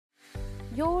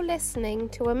You're listening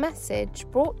to a message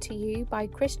brought to you by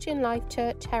Christian Life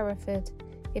Church Hereford.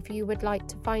 If you would like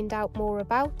to find out more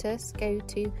about us, go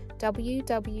to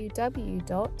www.clch.cc.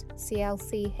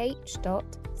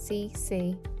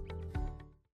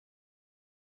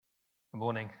 Good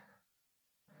morning.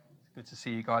 It's good to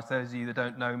see you guys. Those of you that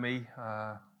don't know me,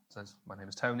 my name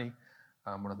is Tony.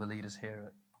 I'm one of the leaders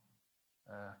here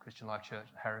at Christian Life Church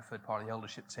Hereford, part of the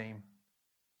eldership team.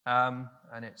 And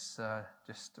it's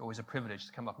just always a privilege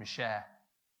to come up and share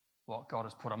what God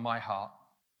has put on my heart.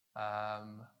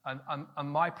 And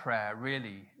my prayer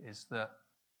really is that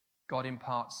God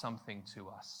imparts something to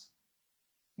us.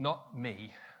 Not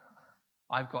me.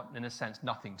 I've got, in a sense,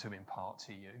 nothing to impart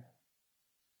to you.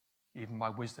 Even my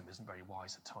wisdom isn't very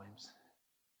wise at times.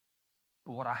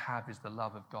 But what I have is the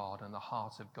love of God and the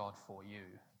heart of God for you.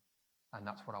 And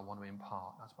that's what I want to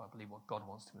impart. That's what I believe what God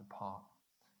wants to impart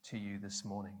to you this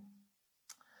morning.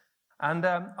 And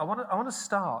I want to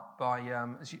start by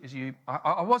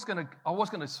I was going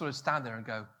to sort of stand there and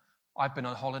go, I've been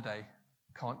on holiday,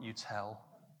 can't you tell?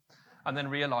 And then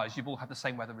realize you've all had the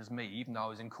same weather as me, even though I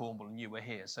was in Cornwall and you were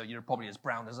here, so you're probably as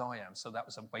brown as I am, so that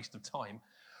was a waste of time.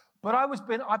 But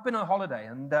I've been on holiday,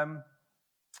 and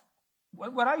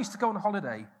when I used to go on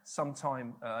holiday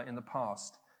sometime in the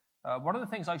past, one of the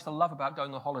things I used to love about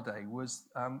going on holiday was,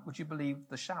 would you believe,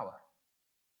 the shower?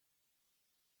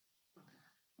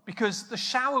 Because the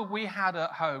shower we had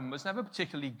at home was never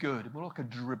particularly good. It was like a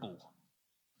dribble.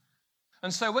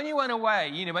 And so when you went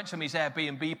away, went to these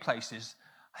Airbnb places,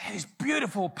 these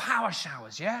beautiful power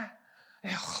showers, yeah?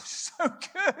 Oh, so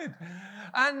good.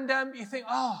 And you think,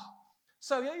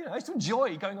 so yeah, I used to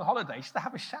enjoy going on holiday just to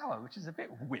have a shower, which is a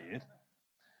bit weird.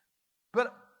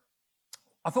 But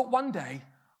I thought one day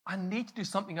I need to do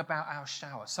something about our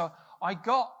shower. So I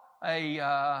got a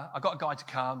guy to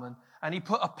come, and he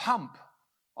put a pump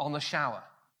on the shower.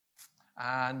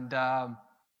 And, I've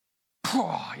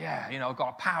got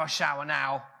a power shower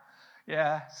now.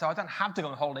 Yeah, so I don't have to go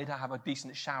on holiday to have a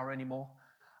decent shower anymore.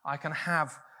 I can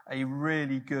have a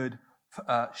really good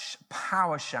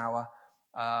power shower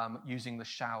using the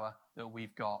shower that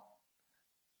we've got.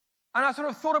 And I sort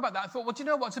of thought about that. I thought, well, do you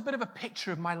know what? It's a bit of a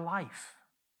picture of my life.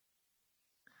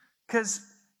 Because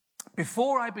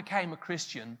before I became a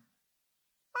Christian,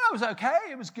 I was okay.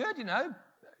 It was good, It was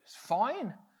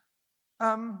fine.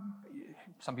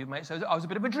 Some people may say I was a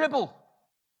bit of a dribble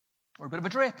or a bit of a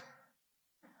drip.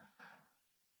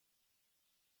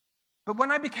 But when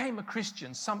I became a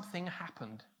Christian, something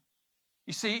happened.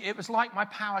 You see, it was like my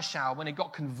power shower when it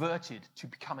got converted to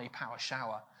become a power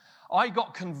shower. I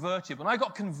got converted. When I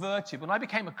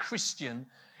became a Christian,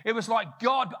 it was like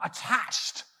God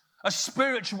attached a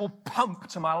spiritual pump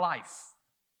to my life.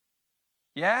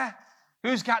 Yeah?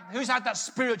 Who's had that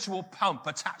spiritual pump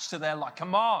attached to their life?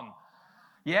 Come on.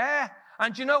 Yeah?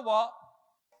 And you know what?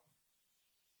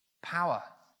 Power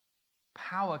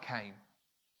came.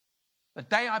 The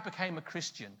day I became a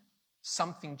Christian,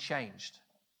 something changed.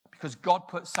 Because God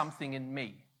put something in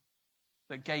me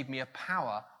that gave me a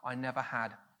power I never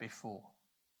had before.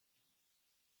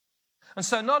 And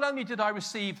so not only did I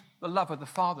receive the love of the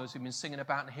Father, as we've been singing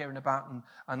about and hearing about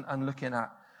and looking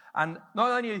at, and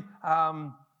not only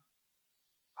have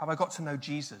I got to know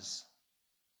Jesus,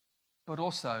 but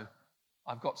also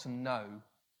I've got to know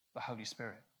the Holy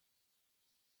Spirit.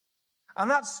 And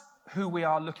that's who we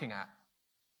are looking at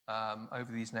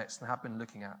over these next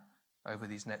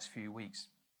few weeks.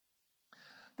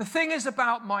 The thing is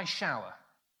about my shower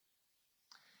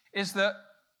is that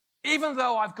even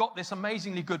though I've got this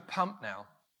amazingly good pump now,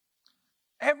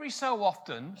 every so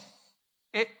often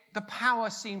the power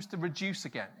seems to reduce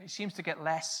again. It seems to get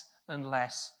less and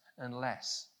less and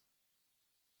less.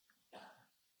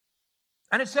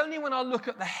 And it's only when I look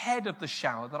at the head of the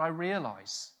shower that I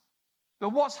realize that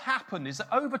what's happened is that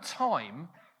over time,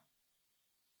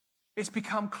 it's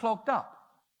become clogged up.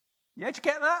 Yeah, did you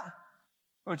get that?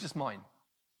 Or just mine?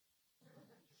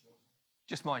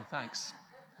 Just mine, thanks.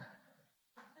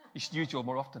 You should use yours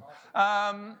more often.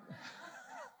 But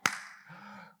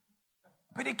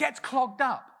it gets clogged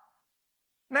up.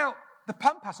 Now, the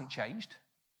pump hasn't changed.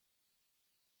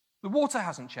 The water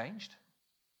hasn't changed.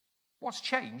 What's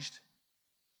changed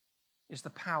is the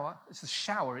power, it's the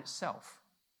shower itself.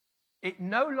 It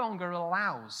no longer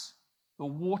allows the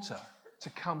water to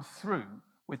come through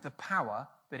with the power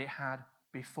that it had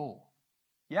before.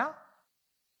 Yeah?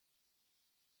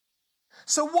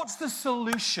 So what's the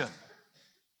solution?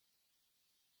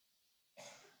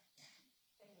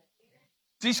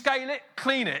 Descale it,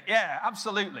 clean it. Yeah,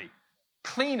 absolutely.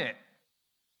 Clean it.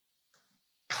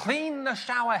 Clean the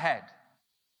shower head.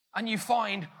 And you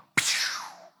find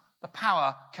the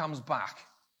power comes back.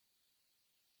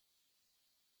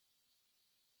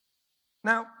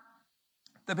 Now,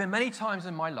 there have been many times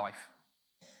in my life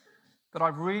that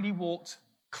I've really walked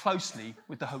closely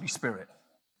with the Holy Spirit.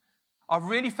 I've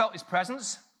really felt his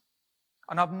presence,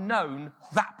 and I've known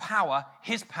that power,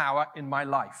 his power, in my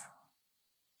life.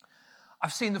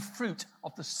 I've seen the fruit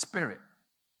of the Spirit.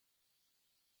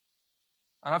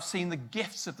 And I've seen the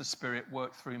gifts of the Spirit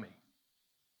work through me.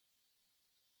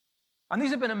 And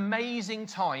these have been amazing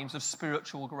times of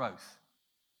spiritual growth.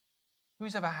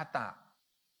 Who's ever had that?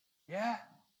 Yeah?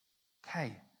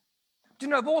 Okay. Do you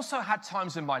know, I've also had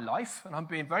times in my life, and I'm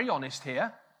being very honest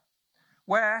here,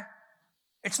 where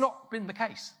it's not been the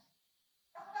case.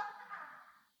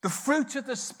 The fruit of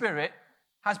the Spirit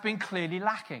has been clearly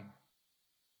lacking.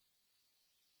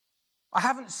 I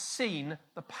haven't seen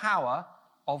the power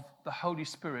of the Holy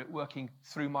Spirit working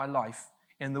through my life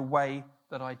in the way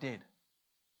that I did.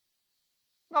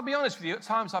 And I'll be honest with you, at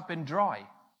times I've been dry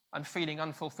and feeling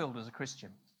unfulfilled as a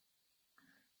Christian.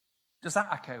 Does that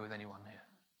echo with anyone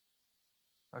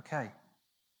here? Okay.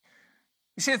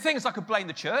 You see, the thing is, I could blame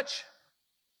the church,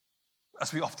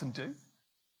 as we often do.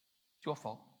 It's your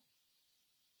fault.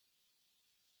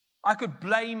 I could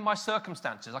blame my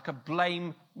circumstances. I could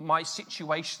blame my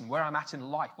situation, where I'm at in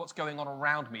life, what's going on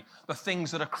around me, the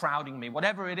things that are crowding me,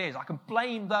 whatever it is. I can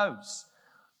blame those.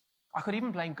 I could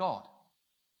even blame God.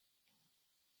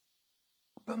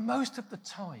 But most of the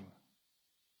time,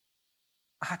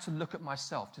 I had to look at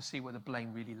myself to see where the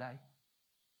blame really lay.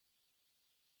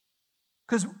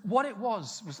 Because what it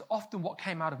was often what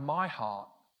came out of my heart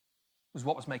was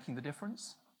what was making the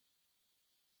difference.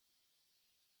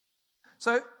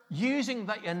 So, using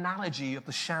the analogy of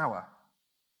the shower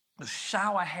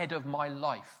head of my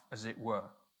life, as it were,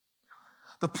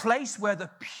 the place where the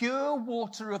pure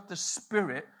water of the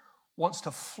Spirit wants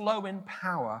to flow in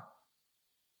power,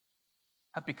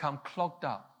 had become clogged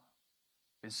up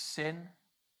with sin,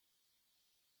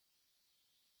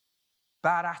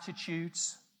 bad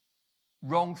attitudes,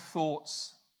 wrong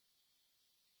thoughts.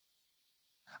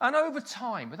 And over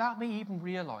time, without me even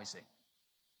realizing,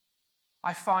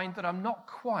 I find that I'm not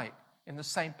quite in the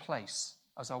same place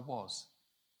as I was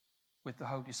with the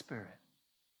Holy Spirit.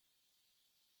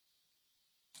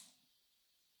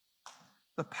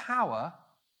 The power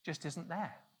just isn't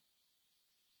there.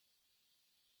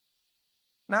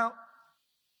 Now,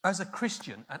 as a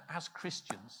Christian and as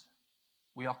Christians,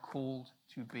 we are called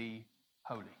to be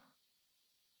holy.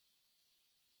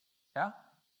 Yeah?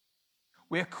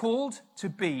 We are called to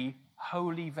be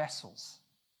holy vessels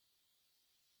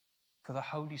for the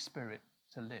Holy Spirit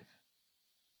to live,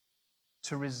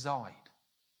 to reside,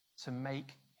 to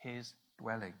make his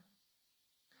dwelling.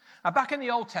 Now, back in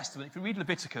the Old Testament, if you read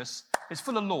Leviticus, it's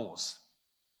full of laws,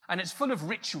 and it's full of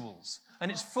rituals, and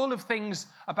it's full of things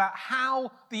about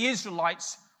how the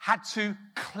Israelites had to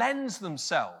cleanse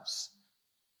themselves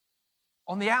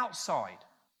on the outside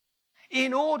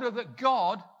in order that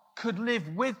God could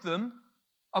live with them,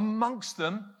 amongst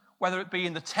them, whether it be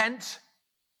in the tent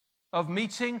of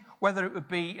meeting, whether it would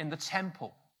be in the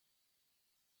temple.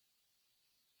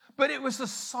 But it was a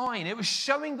sign. It was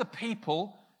showing the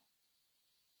people,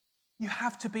 you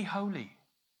have to be holy.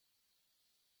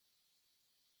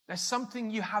 There's something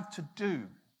you have to do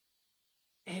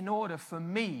in order for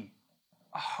me,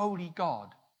 a holy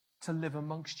God, to live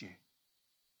amongst you.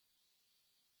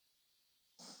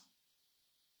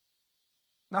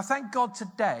 Now, thank God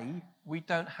today we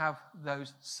don't have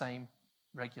those same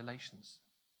regulations.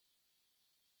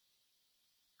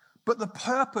 But the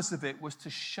purpose of it was to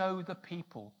show the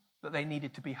people that they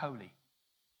needed to be holy.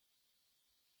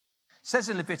 It says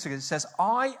in Leviticus, it says,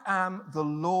 I am the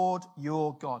Lord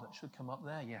your God. That should come up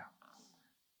there, yeah.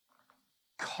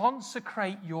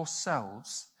 Consecrate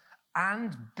yourselves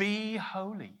and be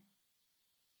holy,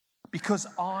 because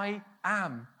I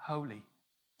am holy.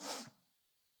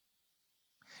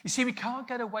 You see, we can't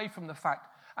get away from the fact,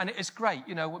 and it's great,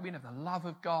 you know, we know the love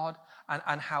of God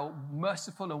and how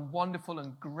merciful and wonderful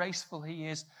and graceful he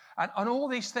is, and all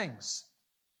these things.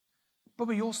 But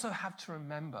we also have to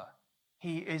remember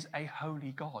he is a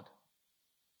holy God.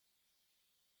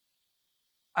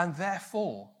 And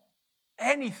therefore,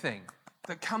 anything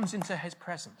that comes into his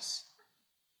presence,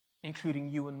 including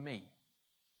you and me,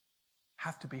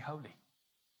 have to be holy.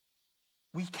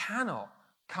 We cannot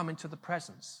come into the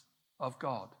presence of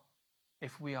God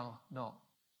if we are not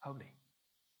holy.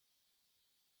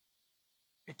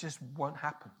 It just won't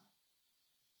happen.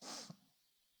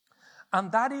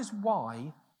 And that is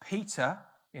why Peter,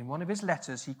 in one of his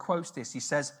letters, he quotes this. He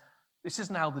says, this is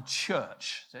now the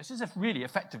church. So this is really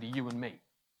effectively you and me.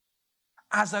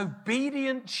 As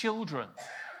obedient children,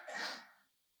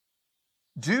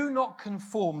 do not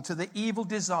conform to the evil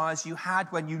desires you had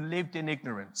when you lived in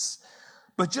ignorance.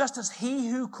 But just as he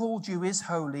who called you is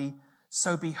holy,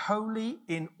 so be holy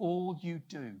in all you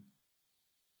do.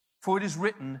 For it is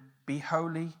written, be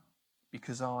holy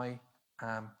because I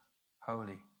am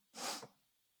holy.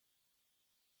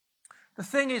 The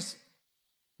thing is,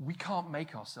 we can't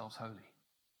make ourselves holy.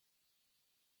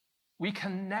 We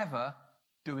can never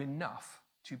do enough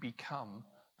to become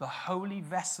the holy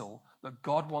vessel that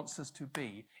God wants us to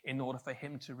be in order for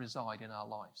him to reside in our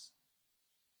lives.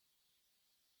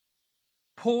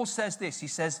 Paul says this, he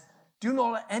says, do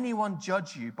not let anyone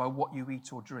judge you by what you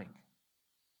eat or drink.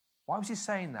 Why was he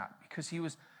saying that? Because he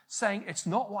was saying it's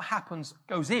not what happens,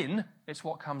 goes in, it's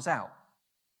what comes out.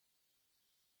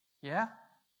 Yeah?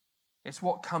 It's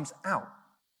what comes out.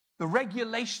 The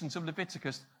regulations of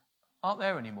Leviticus aren't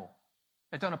there anymore.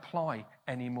 They don't apply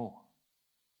anymore.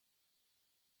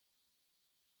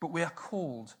 But we are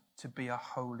called to be a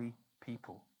holy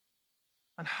people.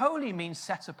 And holy means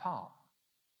set apart.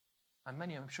 And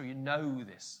many, I'm sure you know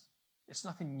this. It's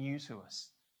nothing new to us.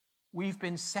 We've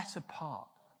been set apart.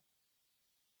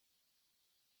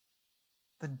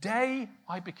 The day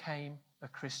I became a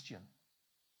Christian,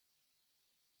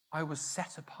 I was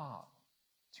set apart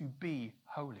to be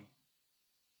holy.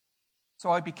 So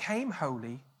I became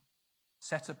holy,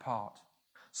 set apart,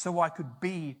 so I could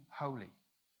be holy. It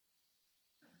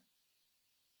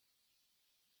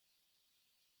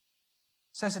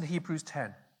says in Hebrews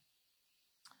 10,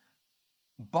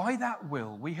 by that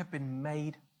will we have been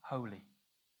made holy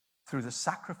through the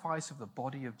sacrifice of the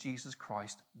body of Jesus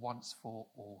Christ once for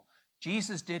all.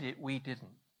 Jesus did it, we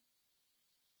didn't.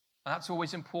 And that's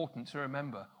always important to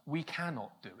remember. We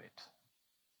cannot do it.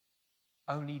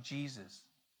 Only Jesus.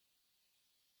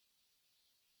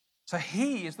 So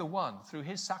he is the one, through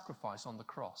his sacrifice on the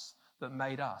cross, that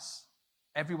made us,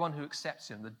 everyone who accepts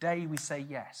him, the day we say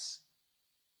yes,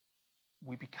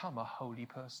 we become a holy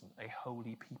person, a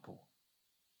holy people.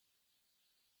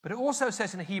 But it also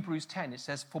says in Hebrews 10, it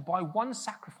says, for by one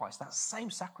sacrifice, that same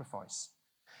sacrifice,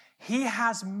 he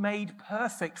has made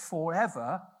perfect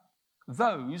forever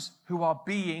those who are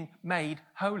being made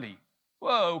holy.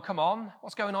 Whoa, come on.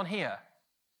 What's going on here?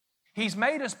 He's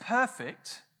made us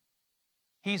perfect.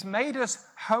 He's made us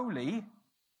holy,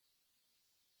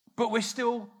 but we're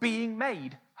still being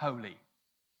made holy.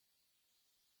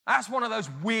 That's one of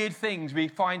those weird things we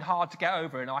find hard to get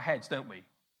over in our heads, don't we?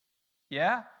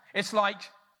 Yeah? It's like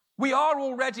we are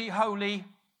already holy,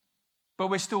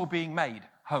 but we're still being made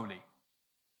holy.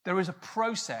 There is a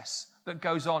process that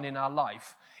goes on in our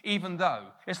life, even though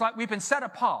it's like we've been set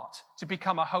apart to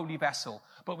become a holy vessel,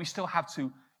 but we still have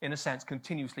to, in a sense,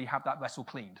 continuously have that vessel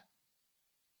cleaned.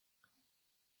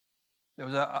 There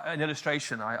was an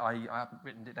illustration, I haven't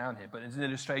written it down here, but it's an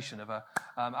illustration of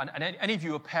and any of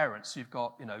you are parents who've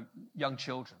got, young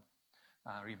children,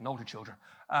 or even older children,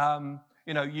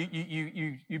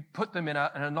 you put them in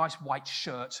a nice white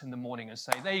shirt in the morning and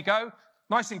say, there you go,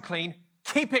 nice and clean,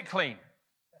 keep it clean.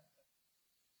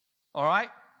 All right?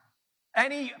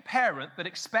 Any parent that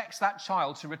expects that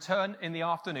child to return in the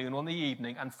afternoon or in the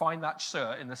evening and find that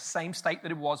shirt in the same state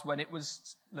that it was when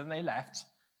they left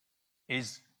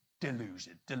is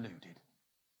deluded.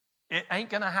 It ain't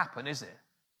going to happen, is it?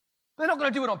 They're not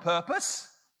going to do it on purpose.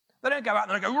 They don't go out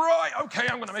and go, right, okay,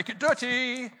 I'm going to make it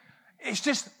dirty. It's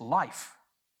just life.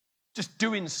 Just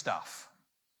doing stuff.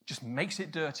 Just makes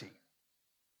it dirty.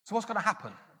 So what's going to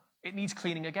happen? It needs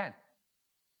cleaning again.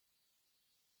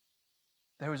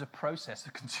 There is a process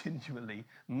of continually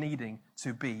needing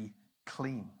to be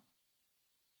clean.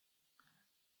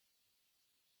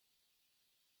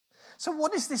 So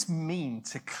what does this mean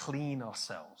to clean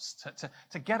ourselves,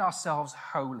 to get ourselves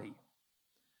holy?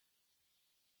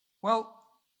 Well,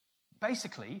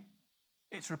 basically,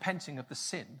 it's repenting of the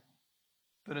sin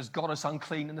that has got us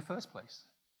unclean in the first place.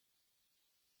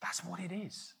 That's what it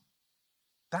is.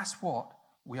 That's what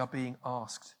we are being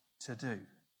asked to do.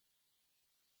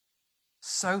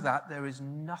 So that there is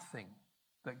nothing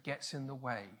that gets in the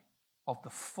way of the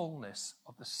fullness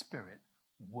of the Spirit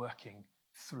working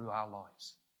through our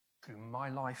lives, through my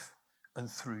life and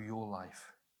through your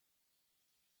life.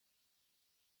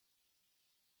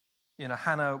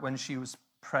 Hannah, when she was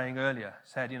praying earlier,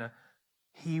 said, the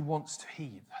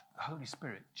Holy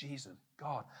Spirit, Jesus,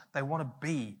 God, they want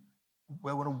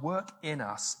to work in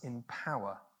us in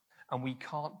power, and we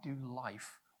can't do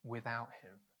life without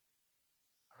him.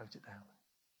 I wrote it down.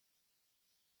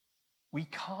 We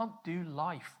can't do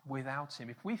life without him.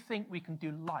 If we think we can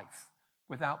do life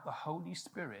without the Holy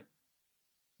Spirit,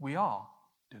 we are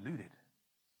deluded.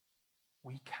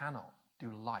 We cannot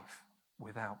do life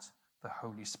without the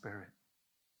Holy Spirit.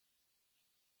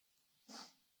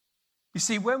 You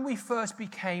see, when we first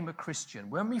became a Christian,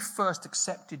 when we first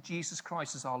accepted Jesus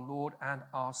Christ as our Lord and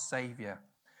our Saviour,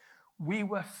 we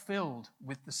were filled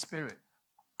with the Spirit.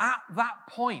 At that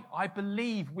point, I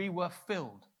believe we were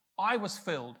filled. I was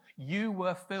filled. You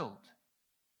were filled.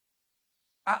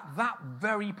 At that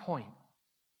very point.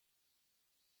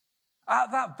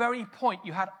 At that very point,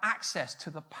 you had access to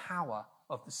the power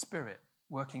of the Spirit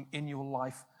working in your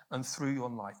life and through your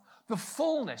life. The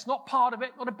fullness, not part of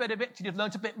it, not a bit of it, till you've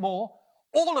learned a bit more.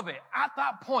 All of it, at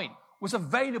that point, was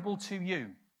available to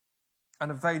you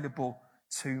and available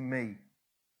to me.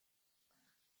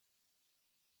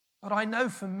 But I know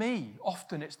for me,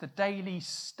 often it's the daily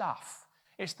stuff.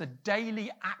 It's the daily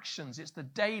actions. It's the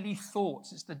daily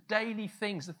thoughts. It's the daily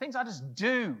things, the things I just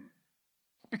do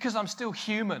because I'm still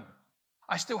human.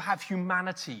 I still have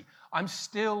humanity. I'm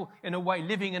still, in a way,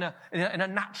 living in a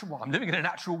natural world. I'm living in a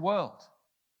natural world.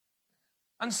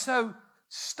 And so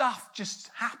stuff just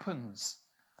happens,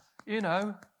 you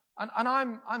know. And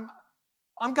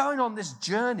I'm going on this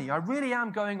journey. I really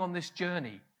am going on this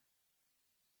journey.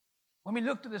 When we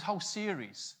looked at this whole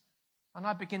series, and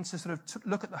I began to sort of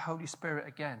look at the Holy Spirit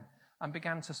again and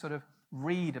began to sort of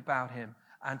read about him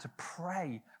and to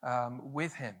pray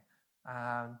with him,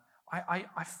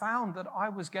 I found that I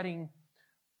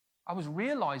was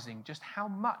realizing just how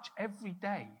much every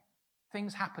day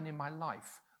things happen in my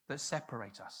life that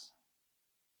separate us.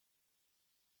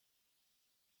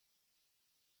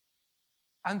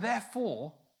 And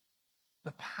therefore,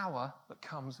 the power that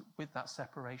comes with that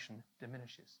separation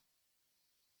diminishes.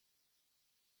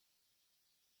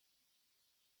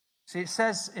 See, it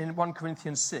says in 1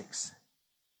 Corinthians 6,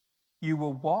 you were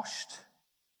washed,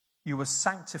 you were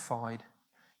sanctified,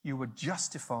 you were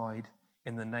justified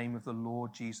in the name of the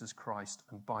Lord Jesus Christ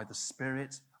and by the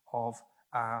Spirit of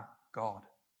our God.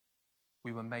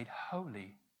 We were made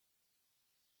holy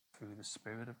through the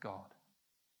Spirit of God.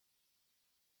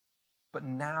 But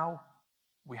now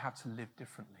we have to live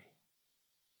differently.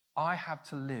 I have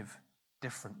to live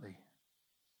differently.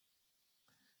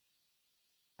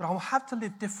 But I'll have to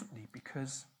live differently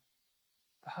because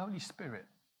the Holy Spirit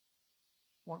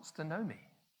wants to know me,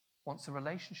 wants a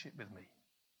relationship with me.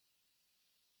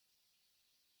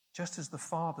 Just as the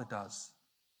Father does,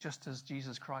 just as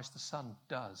Jesus Christ the Son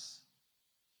does.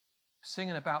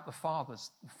 Singing about the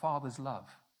Father's love.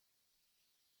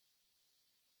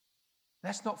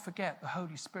 Let's not forget the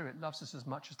Holy Spirit loves us as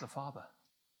much as the Father.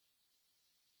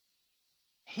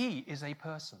 He is a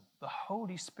person. The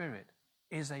Holy Spirit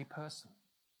is a person.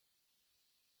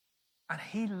 And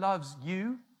he loves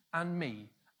you and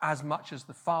me as much as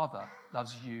the Father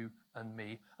loves you and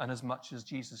me, and as much as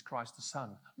Jesus Christ the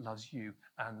Son loves you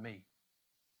and me.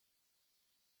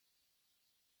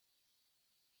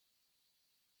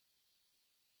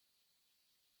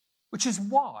 Which is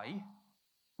why,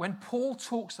 when Paul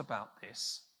talks about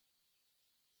this,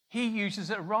 he uses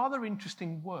a rather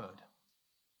interesting word.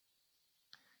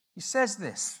 He says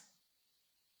this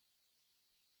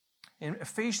in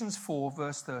Ephesians 4,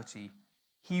 verse 30.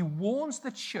 He warns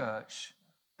the church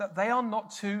that they are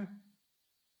not to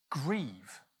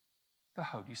grieve the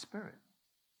Holy Spirit.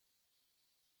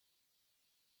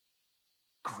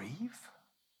 Grieve?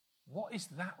 What is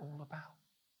that all about?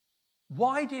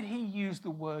 Why did he use the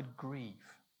word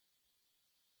grieve?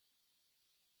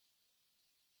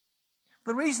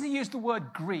 The reason he used the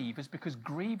word grieve is because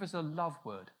grieve is a love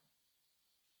word.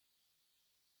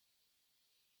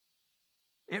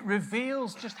 It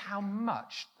reveals just how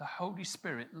much the Holy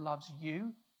Spirit loves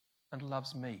you and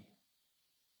loves me.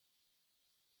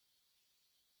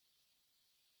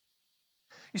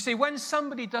 You see, when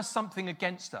somebody does something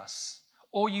against us,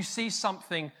 or you see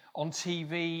something on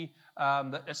TV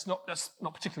that's not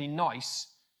particularly nice,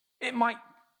 it might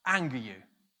anger you.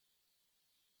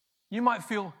 You might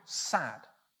feel sad.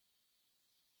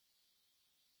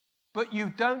 But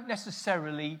you don't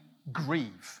necessarily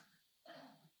grieve.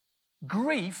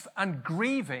 Grief and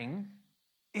grieving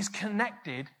is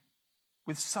connected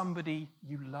with somebody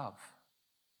you love.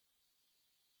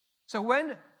 So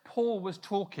when Paul was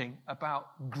talking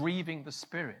about grieving the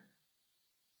Spirit,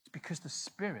 it's because the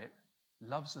Spirit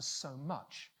loves us so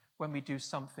much. When we do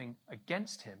something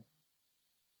against him,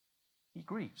 he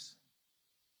grieves.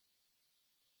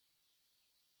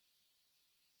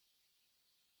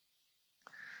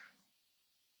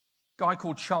 A guy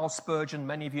called Charles Spurgeon,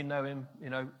 many of you know him,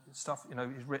 stuff,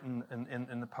 he's written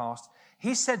in the past.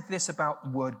 He said this about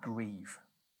the word grieve.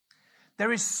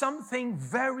 There is something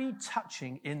very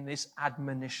touching in this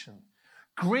admonition.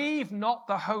 Grieve not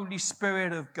the Holy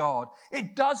Spirit of God.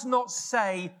 It does not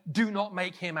say, do not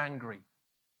make him angry.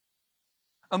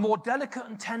 A more delicate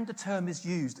and tender term is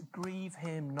used, grieve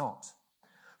him not.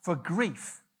 For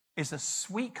grief is a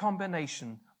sweet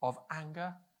combination of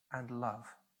anger and love.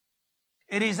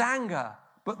 It is anger,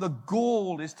 but the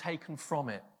gall is taken from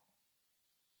it.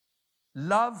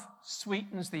 Love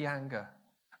sweetens the anger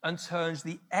and turns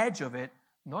the edge of it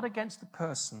not against the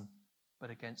person, but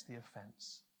against the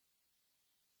offense.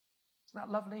 Isn't that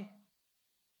lovely?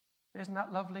 Isn't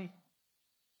that lovely?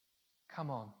 Come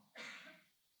on.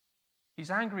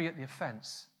 He's angry at the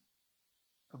offense,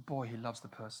 but boy, he loves the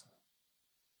person.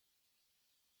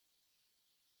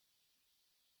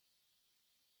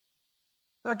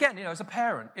 So again, as a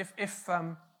parent, if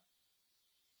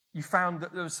you found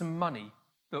that there was some money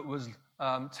that was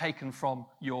taken from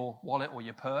your wallet or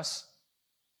your purse,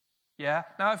 yeah?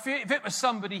 Now, if it was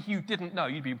somebody you didn't know,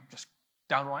 you'd be just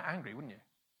downright angry, wouldn't you?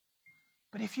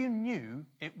 But if you knew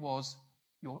it was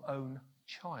your own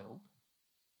child,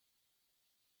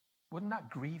 wouldn't that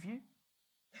grieve you?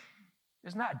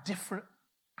 Isn't that a different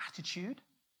attitude?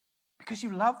 Because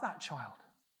you love that child.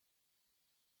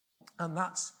 And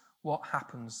that's what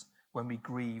happens when we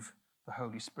grieve the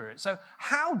Holy Spirit. So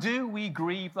how do we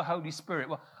grieve the Holy Spirit?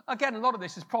 Well, again, a lot of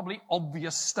this is probably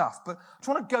obvious stuff, but I just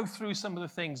want to go through some of the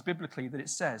things biblically that it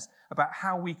says about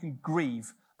how we can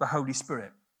grieve the Holy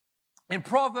Spirit. In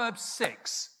Proverbs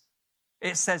 6,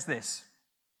 it says this: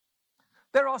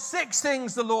 there are 6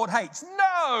 things the Lord hates.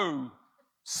 No!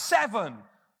 7.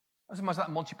 That's almost like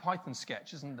a Monty Python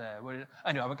sketch, isn't there?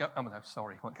 Anyway, I won't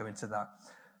go into that.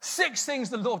 6 things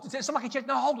the Lord detests. Somebody check.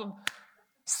 No, hold on.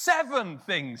 7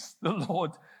 things the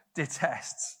Lord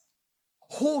detests.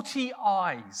 Haughty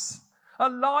eyes, a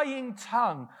lying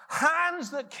tongue,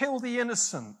 hands that kill the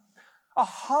innocent, a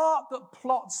heart that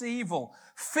plots evil,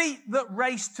 feet that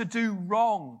race to do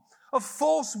wrong, a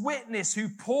false witness who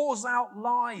pours out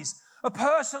lies, a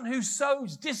person who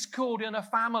sows discord in a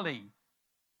family.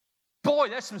 Boy,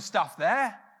 there's some stuff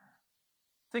there.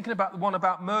 Thinking about the one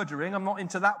about murdering, I'm not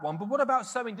into that one, but what about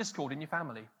sowing discord in your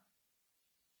family?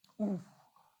 Ooh.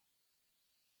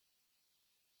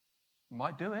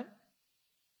 Might do it.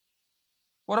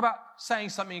 What about saying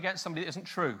something against somebody that isn't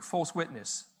true? False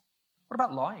witness. What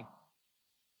about lying?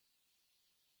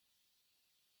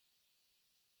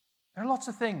 There are lots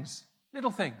of things,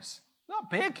 little things. Not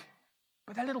big,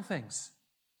 but they're little things.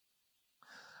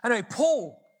 Anyway,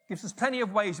 Paul gives us plenty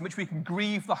of ways in which we can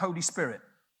grieve the Holy Spirit.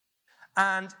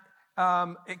 And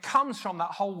it comes from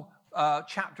that whole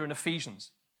chapter in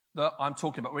Ephesians that I'm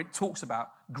talking about, where it talks about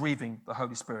grieving the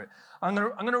Holy Spirit. I'm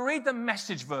going to read the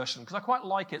Message version, because I quite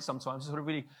like it sometimes to sort of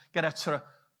really get a sort of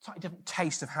slightly different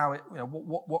taste of how it,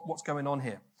 what's going on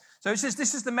here. So it says,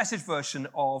 this is the Message version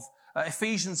of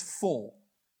Ephesians 4,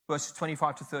 verses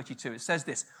 25 to 32. It says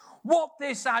this: what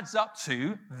this adds up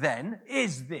to, then,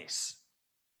 is this.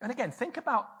 And again, think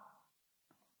about,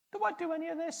 do I do any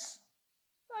of this?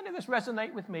 Does any of this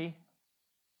resonate with me?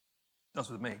 It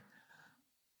does with me.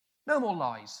 No more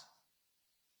lies.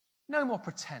 No more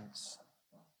pretense.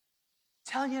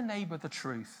 Tell your neighbor the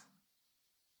truth.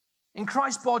 In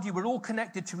Christ's body, we're all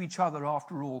connected to each other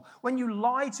after all. When you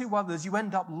lie to others, you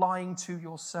end up lying to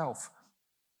yourself.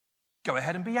 Go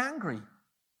ahead and be angry.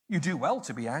 You do well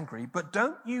to be angry, but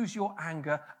don't use your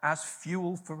anger as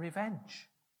fuel for revenge.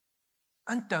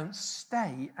 And don't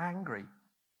stay angry.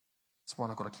 That's one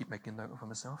I've got to keep making note of for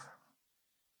myself.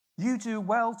 You do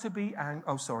well to be angry.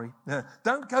 Oh, sorry.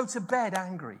 Don't go to bed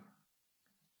angry.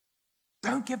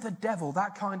 Don't give the devil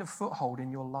that kind of foothold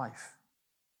in your life.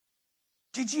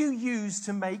 Did you use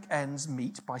to make ends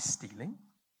meet by stealing?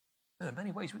 There are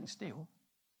many ways we can steal.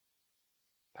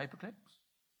 Paper clips,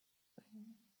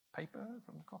 paper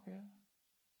from the copier.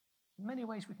 Many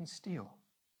ways we can steal.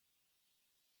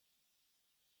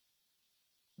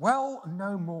 Well,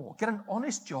 no more. Get an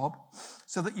honest job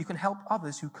so that you can help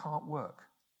others who can't work.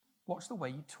 Watch the way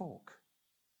you talk.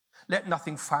 Let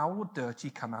nothing foul or dirty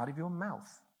come out of your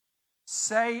mouth.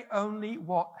 Say only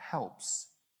what helps,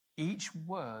 each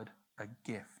word a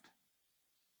gift.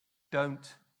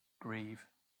 Don't grieve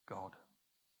God.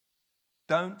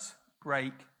 Don't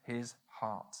break his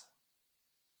heart.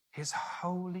 His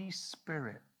Holy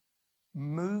Spirit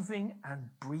moving and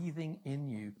breathing in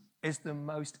you is the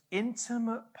most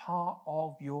intimate part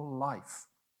of your life,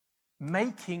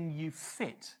 making you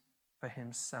fit for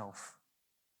himself.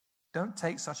 Don't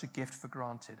take such a gift for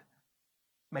granted.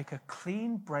 Make a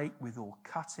clean break with all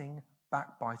cutting,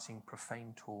 backbiting,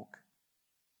 profane talk.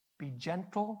 Be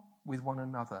gentle with one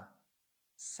another,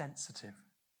 sensitive.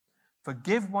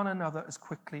 Forgive one another as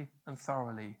quickly and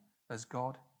thoroughly as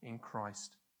God in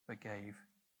Christ forgave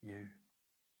you.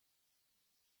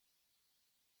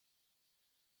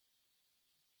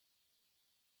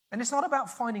 And it's not about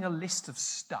finding a list of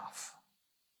stuff.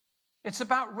 It's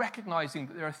about recognizing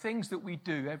that there are things that we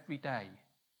do every day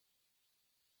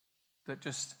that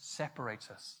just separate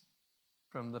us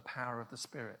from the power of the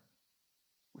Spirit,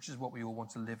 which is what we all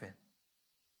want to live in.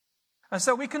 And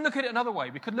so we can look at it another way.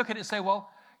 We could look at it and say, well,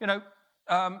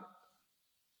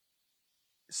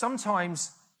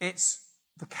 sometimes it's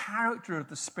the character of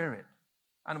the Spirit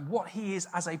and what he is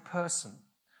as a person.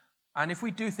 And if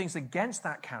we do things against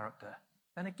that character,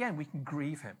 then again, we can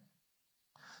grieve him.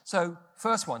 So,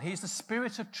 first one, he's the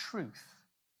Spirit of truth.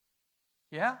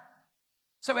 Yeah?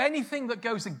 So anything that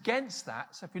goes against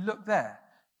that, so if you look there,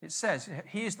 it says,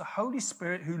 he is the Holy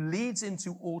Spirit who leads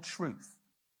into all truth.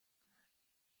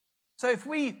 So if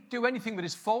we do anything that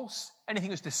is false, anything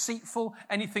that's deceitful,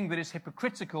 anything that is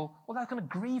hypocritical, well, that's going to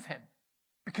grieve him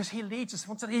because he leads us.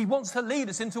 He wants to lead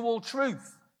us into all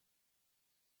truth.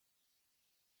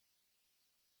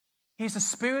 He's the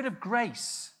Spirit of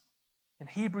grace. In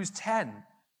Hebrews 10,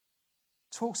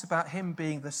 talks about him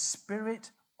being the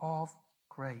Spirit of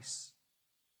grace.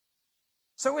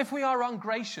 So if we are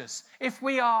ungracious, if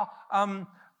we are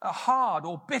hard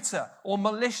or bitter or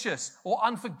malicious or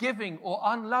unforgiving or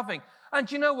unloving, and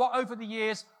do you know what? Over the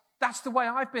years, that's the way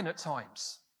I've been at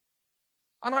times.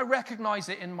 And I recognize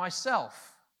it in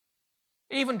myself.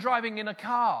 Even driving in a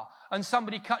car and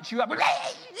somebody cuts you up,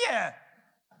 yeah.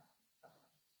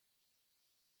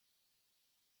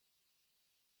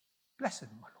 Bless him,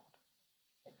 my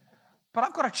Lord. But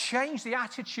I've got to change the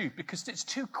attitude because it's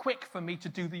too quick for me to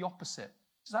do the opposite.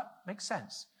 Does that make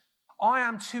sense? I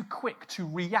am too quick to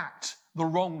react the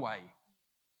wrong way.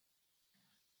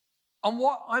 And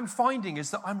what I'm finding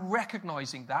is that I'm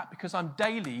recognizing that because I'm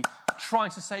daily trying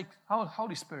to say, oh,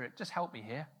 Holy Spirit, just help me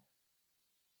here.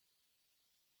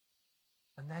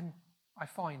 And then I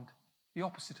find the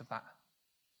opposite of that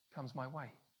comes my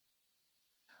way.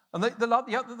 And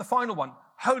the final one,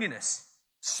 holiness,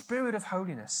 Spirit of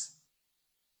holiness.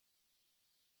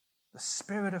 The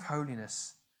Spirit of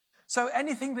holiness. So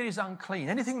anything that is unclean,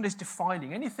 anything that is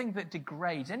defiling, anything that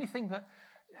degrades, anything that,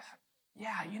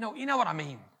 you know what I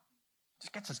mean,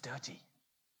 just gets us dirty.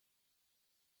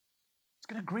 It's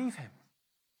going to grieve him.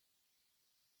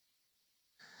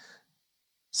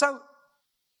 So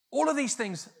all of these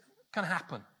things can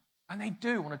happen, and they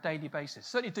do on a daily basis.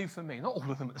 Certainly do for me. Not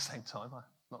all of them at the same time.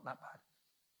 Not that bad.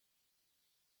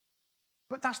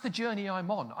 But that's the journey I'm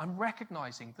on. I'm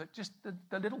recognizing that just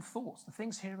the little thoughts, the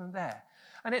things here and there.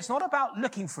 And it's not about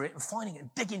looking for it and finding it and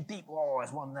digging deep. Oh,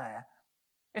 there's one there.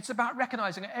 It's about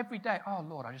recognizing it every day. Oh,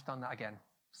 Lord, I've just done that again.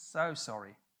 So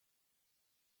sorry.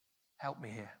 Help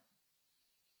me here.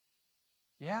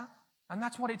 Yeah? And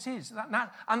that's what it is.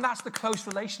 And that's the close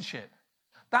relationship.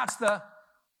 That's the,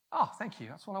 oh, thank you.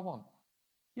 That's what I want.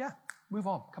 Yeah, move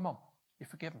on. Come on. You're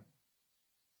forgiven.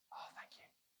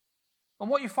 And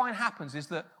what you find happens is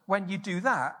that when you do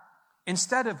that,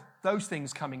 instead of those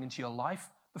things coming into your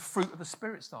life, the fruit of the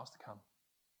Spirit starts to come.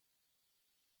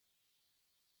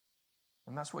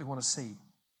 And that's what we want to see.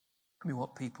 We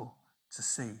want people to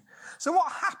see. So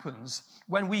what happens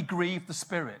when we grieve the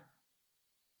Spirit?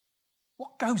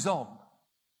 What goes on?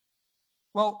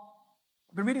 Well,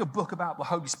 I've been reading a book about the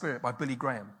Holy Spirit by Billy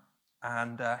Graham.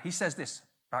 And he says this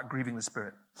about grieving the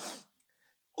Spirit.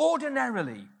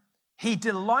 Ordinarily, he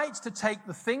delights to take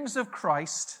the things of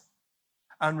Christ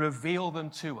and reveal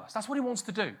them to us. That's what he wants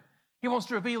to do. He wants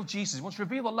to reveal Jesus. He wants to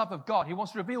reveal the love of God. He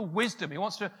wants to reveal wisdom. He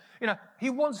wants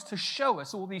to show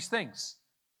us all these things.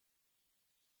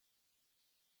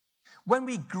 When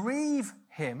we grieve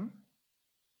him,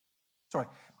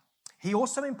 he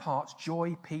also imparts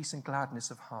joy, peace, and gladness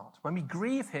of heart. When we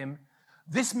grieve him,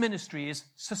 this ministry is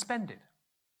suspended.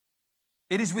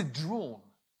 It is withdrawn,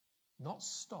 not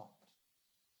stopped.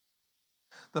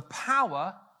 The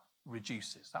power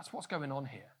reduces. That's what's going on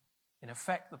here. In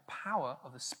effect, the power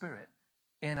of the Spirit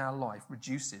in our life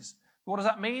reduces. What does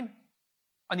that mean?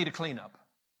 I need a clean-up.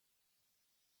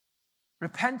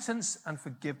 Repentance and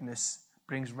forgiveness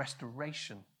brings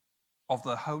restoration of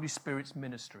the Holy Spirit's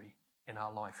ministry in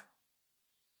our life.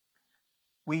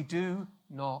 We do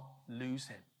not lose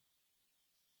him.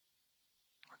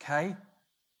 Okay?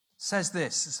 Says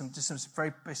this, just some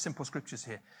very simple scriptures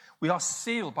here. We are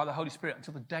sealed by the Holy Spirit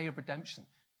until the day of redemption.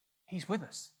 He's with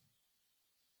us.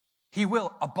 He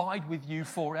will abide with you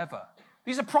forever.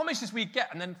 These are promises we get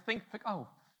and then think, oh,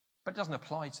 but it doesn't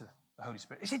apply to the Holy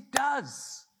Spirit. Yes, it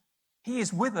does. He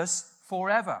is with us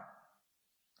forever.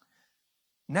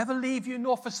 Never leave you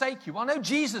nor forsake you. I know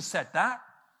Jesus said that.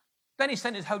 Then he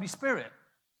sent his Holy Spirit,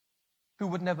 who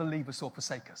would never leave us or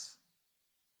forsake us.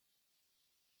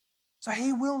 So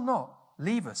he will not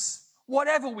leave us,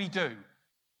 whatever we do.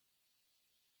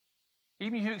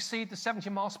 Even if you exceed the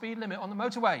 70-mile speed limit on the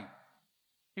motorway,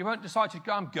 He won't decide to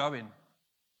go, I'm going.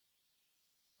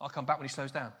 I'll come back when he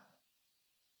slows down.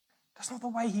 That's not the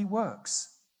way he works.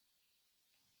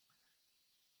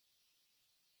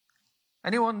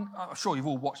 Anyone, I'm sure you've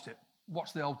all watched it.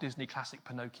 Watch the old Disney classic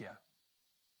Pinocchio.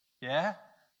 Yeah?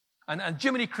 And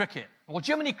Jiminy Cricket. Well,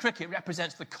 Jiminy Cricket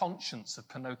represents the conscience of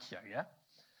Pinocchio, yeah?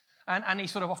 And he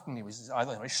sort of often, he was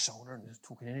either on his shoulder and he was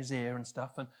talking in his ear and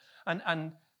stuff.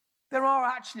 And there are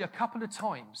actually a couple of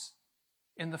times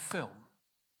in the film,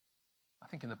 I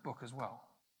think in the book as well,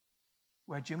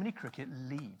 where Jiminy Cricket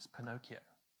leaves Pinocchio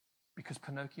because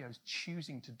Pinocchio is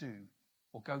choosing to do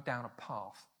or go down a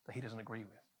path that he doesn't agree with.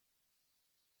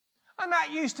 And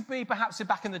that used to be perhaps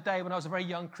back in the day when I was a very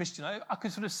young Christian. I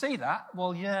could sort of see that.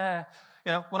 Well, yeah,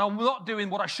 when I'm not doing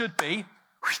what I should be,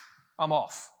 I'm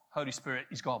off. Holy Spirit,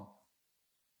 he's gone.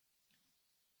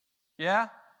 Yeah?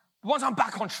 But once I'm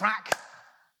back on track,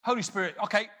 Holy Spirit,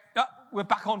 okay, yeah, we're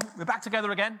back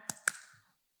together again.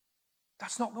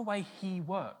 That's not the way he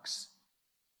works.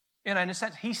 In a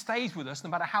sense, he stays with us no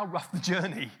matter how rough the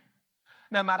journey.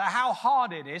 No matter how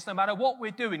hard it is, no matter what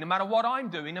we're doing, no matter what I'm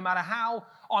doing, no matter how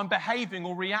I'm behaving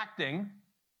or reacting,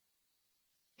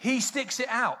 he sticks it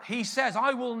out. He says,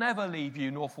 I will never leave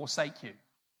you nor forsake you.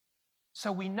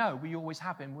 So we know we always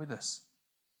have him with us.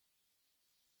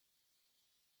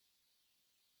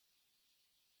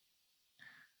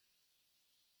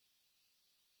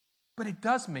 But it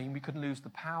does mean we could lose the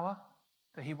power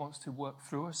that he wants to work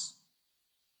through us.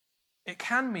 It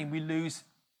can mean we lose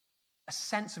a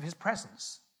sense of his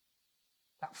presence,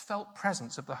 that felt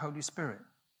presence of the Holy Spirit,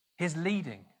 his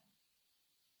leading.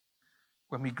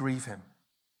 When we grieve him,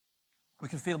 we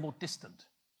can feel more distant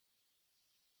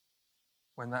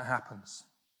when that happens.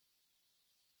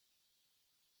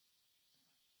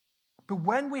 But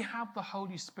when we have the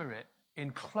Holy Spirit in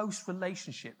close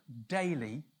relationship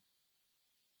daily,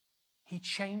 he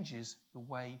changes the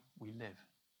way we live. It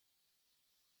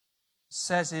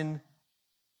says in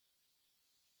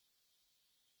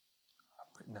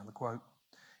another quote.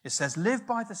 It says, live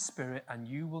by the Spirit and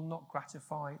you will not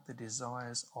gratify the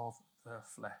desires of the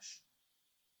flesh.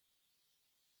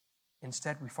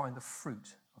 Instead, we find the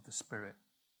fruit of the Spirit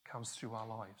comes through our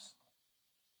lives.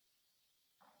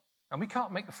 And we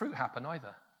can't make the fruit happen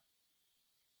either.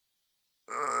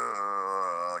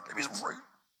 Give me some fruit.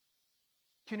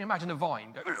 Can you imagine a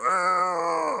vine? If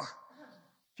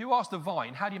you ask the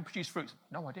vine, how do you produce fruit?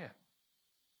 No idea.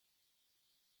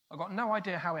 I've got no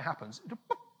idea how it happens. But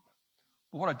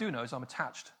what I do know is I'm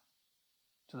attached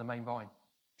to the main vine,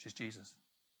 which is Jesus.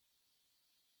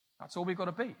 That's all we've got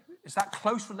to be. It's that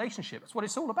close relationship. That's what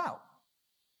it's all about.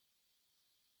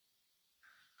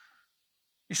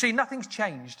 You see, nothing's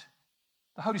changed.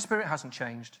 The Holy Spirit hasn't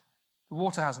changed. The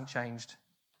water hasn't changed.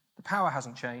 The power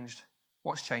hasn't changed.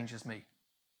 What's changed is me.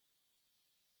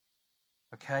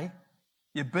 Okay?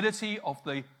 The ability of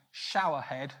the shower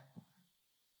head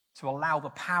to allow the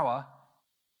power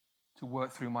to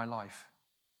work through my life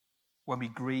when we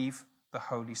grieve the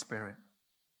Holy Spirit.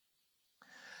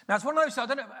 Now, it's one of those, I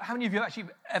don't know how many of you have actually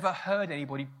ever heard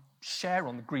anybody share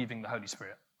on grieving the Holy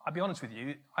Spirit. I'll be honest with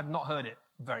you, I've not heard it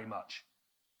very much,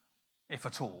 if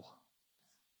at all.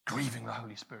 Grieving the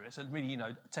Holy Spirit. So really,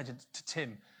 attended to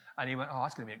Tim, and he went, oh,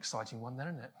 that's going to be an exciting one then,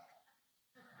 isn't it?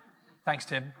 Thanks,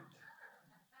 Tim.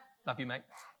 Love you, mate.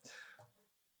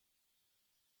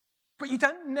 But you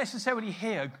don't necessarily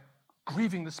hear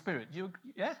grieving the Spirit.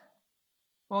 Yeah?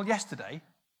 Well, yesterday,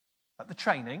 at the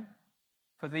training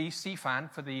for the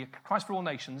CFAN, for the Christ for All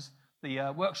Nations,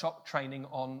 the workshop training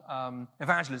on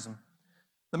evangelism,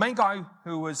 the main guy,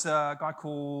 who was a guy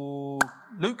called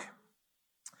Luke,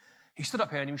 he stood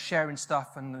up here and he was sharing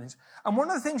stuff. And one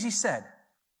of the things he said,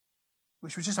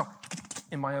 which was just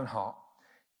in my own heart,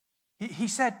 he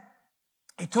said,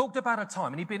 he talked about a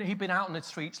time, and he'd been out on the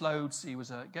streets loads. He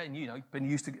was been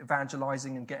used to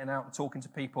evangelizing and getting out and talking to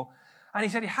people. And he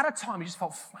said he had a time he just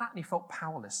felt flat and he felt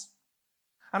powerless.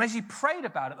 And as he prayed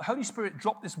about it, the Holy Spirit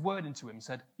dropped this word into him and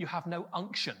said, you have no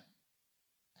unction.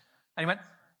 And he went,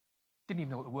 didn't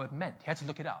even know what the word meant. He had to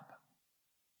look it up.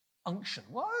 Unction.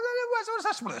 Well,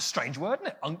 that's a strange word, isn't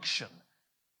it? Unction.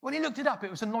 When he looked it up,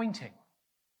 it was anointing.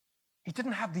 He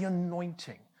didn't have the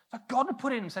anointing. So God had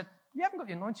put it in and said, you haven't got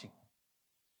the anointing.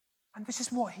 And this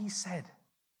is what he said.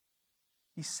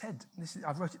 He said,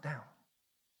 I wrote it down.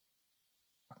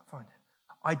 I can find it.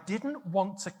 I didn't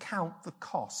want to count the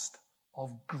cost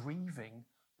of grieving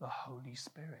the Holy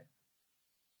Spirit.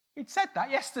 He'd said that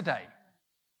yesterday.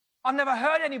 I've never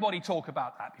heard anybody talk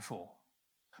about that before.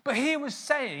 But he was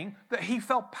saying that he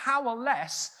felt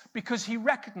powerless because he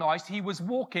recognized he was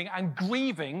walking and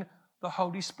grieving the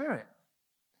Holy Spirit.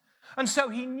 And so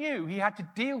he knew he had to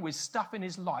deal with stuff in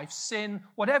his life, sin,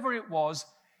 whatever it was,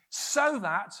 so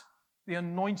that the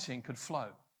anointing could flow.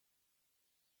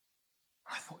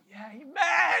 I thought, yeah,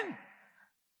 amen!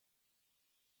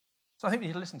 So I think we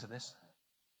need to listen to this.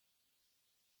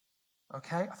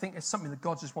 Okay? I think it's something that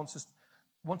God just wants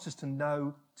us to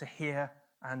know, to hear,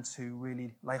 and to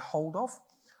really lay hold of.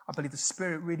 I believe the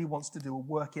Spirit really wants to do a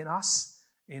work in us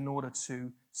in order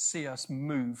to see us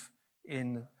move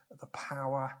in the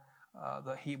power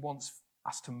that he wants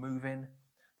us to move in,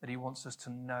 that he wants us to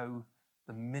know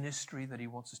the ministry that he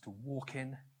wants us to walk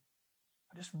in.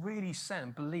 I just really say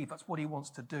and believe that's what he wants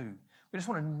to do. We just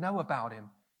want to know about him.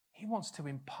 He wants to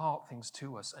impart things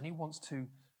to us, and he wants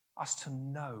us to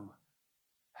know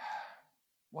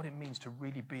what it means to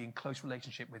really be in close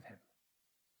relationship with him.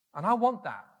 And I want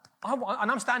that.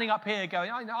 And I'm standing up here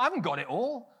going, I haven't got it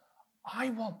all. I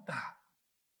want that.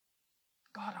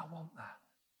 God, I want that.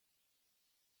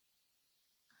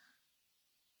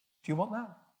 Do you want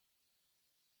that?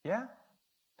 Yeah?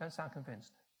 Don't sound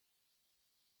convinced.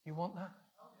 You want that?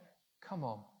 Come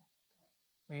on.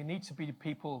 We need to be the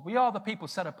people. We are the people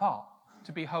set apart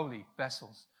to be holy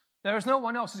vessels. There is no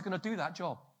one else who's going to do that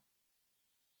job.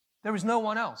 There is no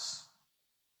one else.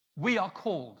 We are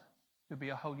called to be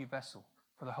a holy vessel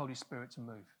for the Holy Spirit to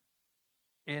move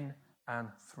in and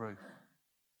through.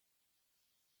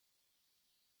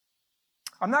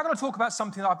 I'm now going to talk about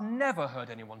something that I've never heard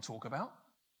anyone talk about,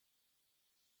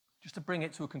 just to bring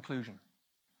it to a conclusion,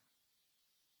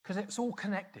 because it's all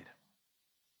connected.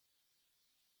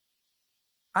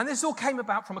 And this all came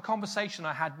about from a conversation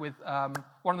I had with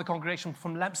one of the congregation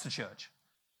from Leominster Church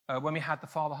when we had the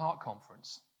Father Heart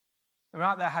Conference. We were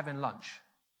out there having lunch,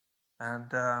 and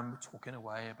we're talking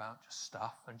away about just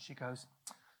stuff, and she goes,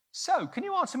 so, can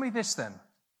you answer me this then?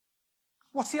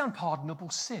 What's the unpardonable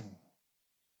sin?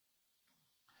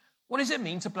 What does it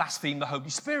mean to blaspheme the Holy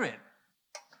Spirit?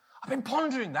 I've been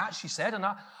pondering that, she said, and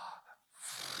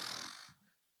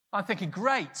I'm thinking,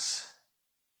 great,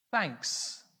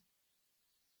 thanks.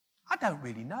 I don't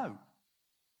really know.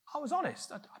 I was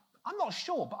honest. I'm not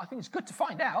sure, but I think it's good to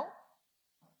find out.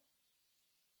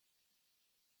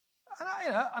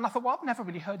 And I thought, well, I've never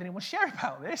really heard anyone share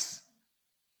about this.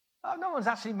 No one's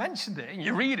actually mentioned it. And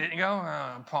you read it and you go,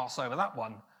 I'll pass over that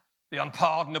one. The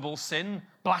unpardonable sin,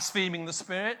 blaspheming the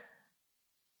Spirit.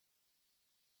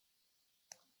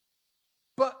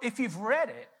 But if you've read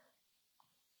it,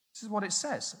 this is what it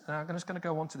says. I'm just going to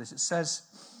go on to this. It says,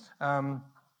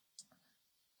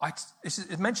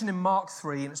 it's mentioned in Mark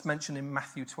 3 and it's mentioned in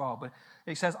Matthew 12. But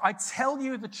it says, I tell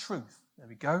you the truth. There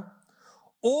we go.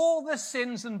 All the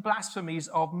sins and blasphemies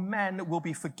of men will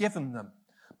be forgiven them.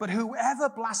 But whoever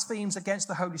blasphemes against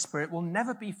the Holy Spirit will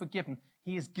never be forgiven.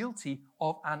 He is guilty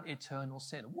of an eternal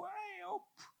sin. Way up.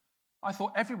 I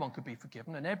thought everyone could be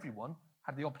forgiven and everyone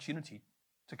had the opportunity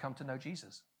to come to know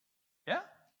Jesus. Yeah?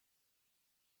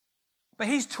 But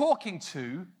he's talking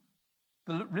to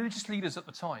the religious leaders at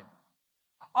the time.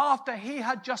 After he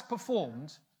had just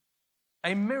performed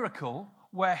a miracle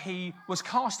where he was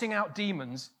casting out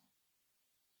demons,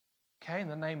 okay, in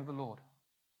the name of the Lord.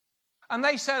 And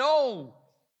they said, oh,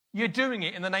 you're doing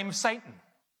it in the name of Satan.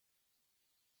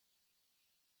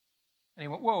 And he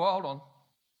went, whoa, hold on.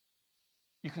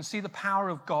 You can see the power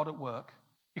of God at work.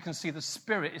 You can see the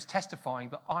Spirit is testifying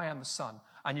that I am the Son.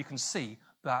 And you can see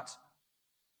that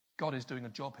God is doing a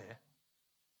job here.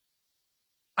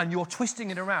 And you're twisting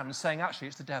it around and saying, actually,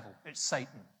 it's the devil. It's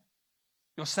Satan.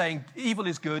 You're saying evil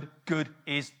is good, good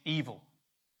is evil.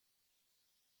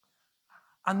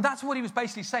 And that's what he was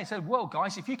basically saying. He said, well,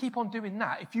 guys, if you keep on doing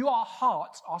that, if your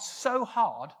hearts are so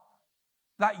hard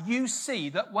that you see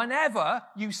that whenever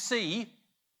you see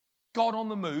God on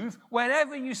the move,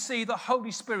 whenever you see the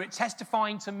Holy Spirit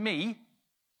testifying to me,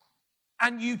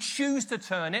 and you choose to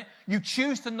turn it, you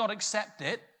choose to not accept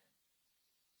it,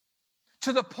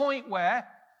 to the point where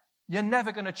you're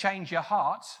never going to change your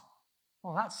heart,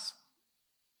 well, that's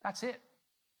it.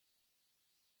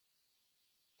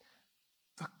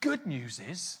 The good news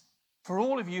is, for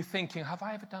all of you thinking, have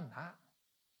I ever done that?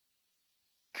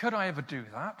 Could I ever do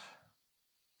that?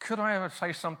 Could I ever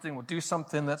say something or do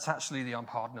something that's actually the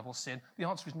unpardonable sin? The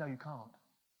answer is no, you can't.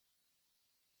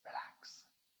 Relax.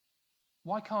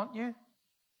 Why can't you?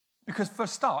 Because for a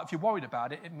start, if you're worried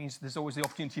about it, it means there's always the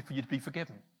opportunity for you to be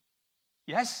forgiven.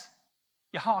 Yes?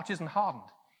 Your heart isn't hardened.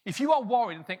 If you are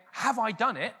worried and think, have I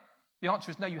done it? The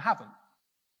answer is no, you haven't.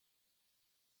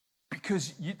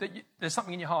 Because there's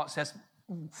something in your heart that says,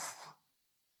 oof,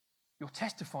 you're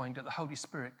testifying that the Holy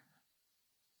Spirit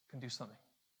can do something.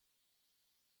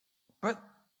 But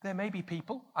there may be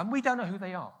people, and we don't know who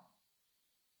they are,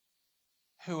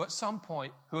 who at some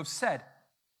point, who have said,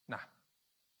 nah,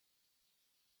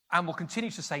 and will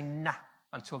continue to say nah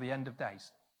until the end of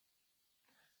days.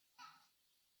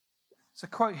 It's a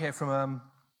quote here from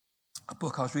a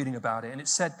book I was reading about it, and it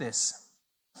said this.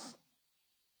 If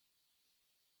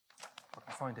I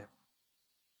can find it.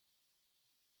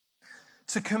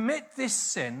 To commit this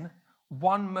sin,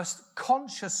 one must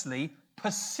consciously,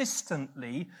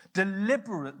 persistently,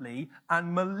 deliberately,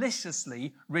 and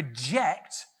maliciously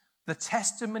reject the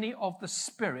testimony of the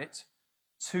Spirit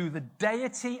to the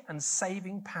deity and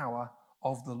saving power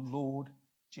of the Lord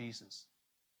Jesus.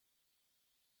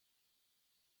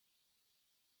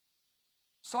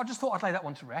 So I just thought I'd lay that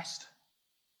one to rest.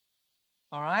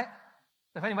 All right?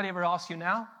 If anybody ever asks you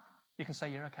now, you can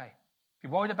say you're okay. If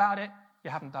you're worried about it, you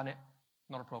haven't done it,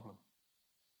 not a problem.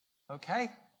 Okay?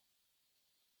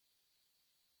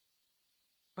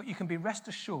 But you can be rest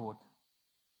assured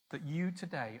that you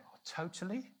today are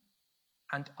totally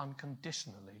and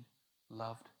unconditionally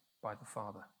loved by the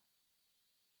Father.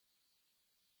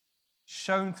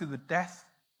 Shown through the death,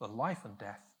 the life and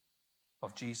death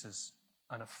of Jesus,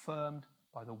 and affirmed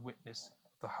by the witness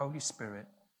of the Holy Spirit,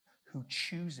 who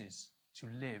chooses to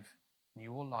live in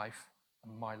your life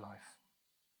and my life,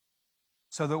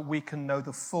 so that we can know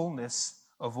the fullness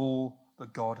of all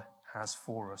that God has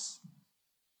for us.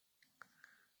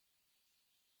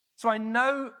 So I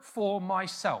know for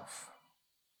myself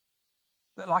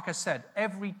that, like I said,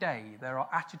 every day there are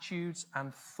attitudes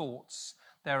and thoughts,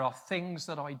 there are things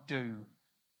that I do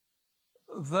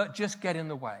that just get in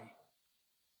the way.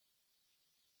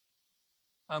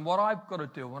 And what I've got to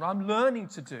do, what I'm learning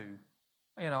to do,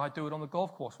 I do it on the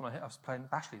golf course when I was playing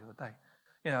with Ashley the other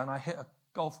day, and I hit a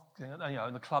golf thing,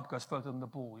 and the club goes further than the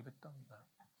ball. You've done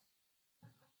that.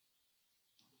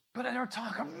 But there are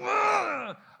times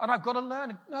and I've got to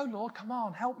learn, no, Lord, come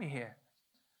on, help me here.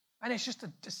 And it's just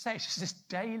it's just this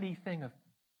daily thing of,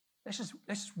 let's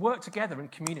just work together in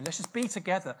communion. Let's just be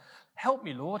together. Help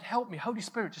me, Lord, help me. Holy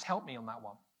Spirit, just help me on that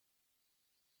one.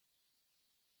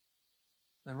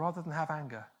 Then rather than have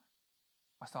anger,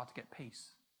 I start to get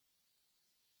peace.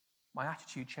 My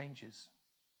attitude changes,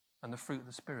 and the fruit of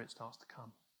the Spirit starts to come.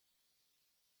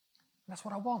 And that's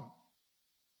what I want.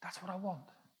 That's what I want.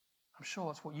 I'm sure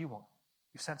that's what you want.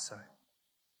 You've said so.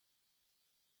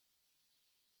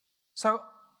 So,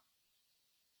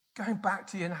 going back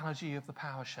to the analogy of the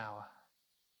power shower,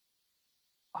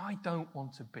 I don't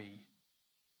want to be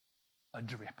a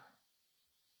drip.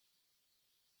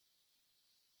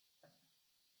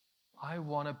 I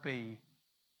want to be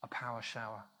a power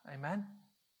shower. Amen?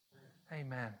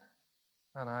 Amen.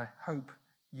 And I hope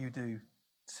you do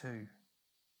too.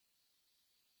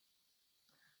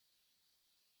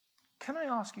 Can I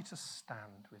ask you to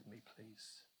stand with me,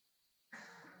 please?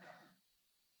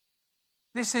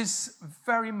 This is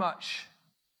very much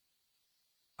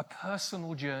a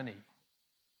personal journey.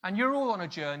 And you're all on a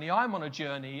journey, I'm on a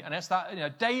journey, and it's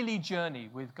that daily journey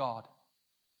with God.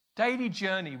 Daily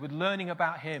journey with learning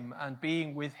about him and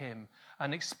being with him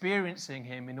and experiencing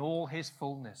him in all his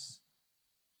fullness.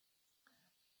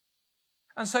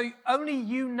 And so only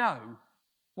you know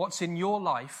what's in your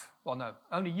life. Well, no,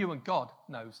 only you and God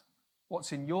knows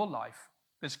what's in your life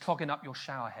that's clogging up your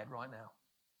shower head right now.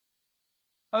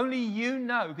 Only you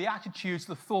know the attitudes,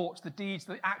 the thoughts, the deeds,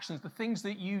 the actions, the things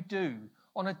that you do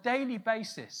on a daily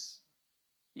basis.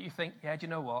 You think, yeah, do you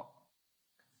know what?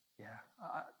 Yeah,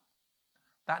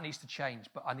 that needs to change,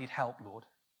 but I need help, Lord.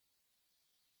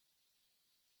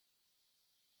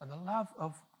 And the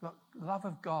love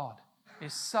of God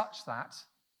is such that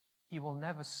he will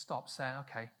never stop saying,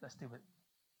 okay, let's do it.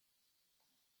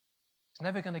 He's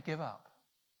never going to give up.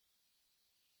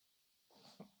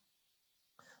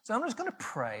 So I'm just going to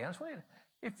pray.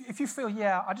 If you feel,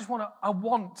 I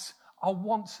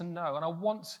want to know, and I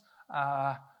want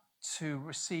to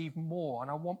receive more,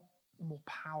 and I want more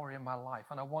power in my life,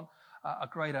 and I want a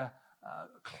greater,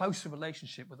 closer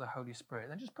relationship with the Holy Spirit,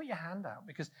 then just put your hand out,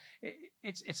 because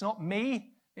it's not me,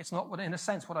 it's not, in a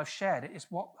sense, what I've shared. It's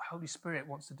what the Holy Spirit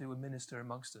wants to do and minister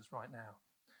amongst us right now.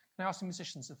 Can I ask the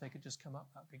musicians if they could just come up?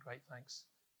 That'd be great, thanks.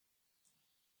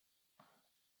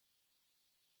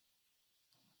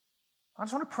 I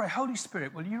just want to pray, Holy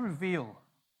Spirit, will you reveal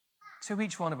to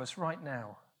each one of us right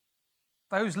now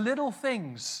those little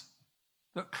things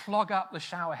that clog up the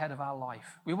shower head of our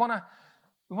life. We want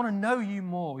to know you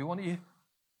more. We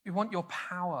want your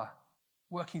power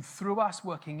working through us,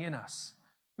 working in us.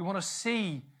 We want to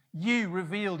see you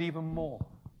revealed even more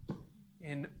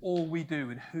in all we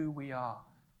do and who we are.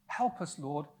 Help us,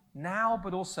 Lord, now,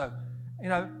 but also,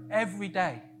 every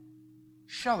day.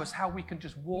 Show us how we can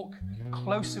just walk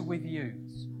closer with you,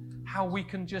 how we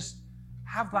can just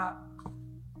have that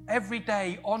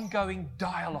everyday ongoing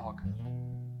dialogue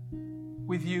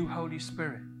with you, Holy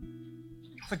Spirit.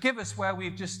 Forgive us where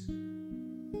we've just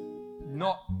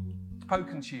not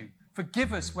spoken to you.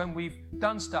 Forgive us when we've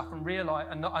done stuff and realized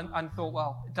and thought,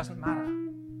 well, it doesn't matter.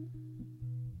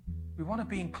 We want to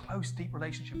be in close, deep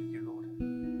relationship with you,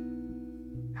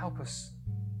 Lord. Help us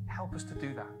to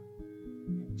do that.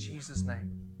 In Jesus'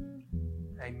 name,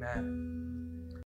 amen.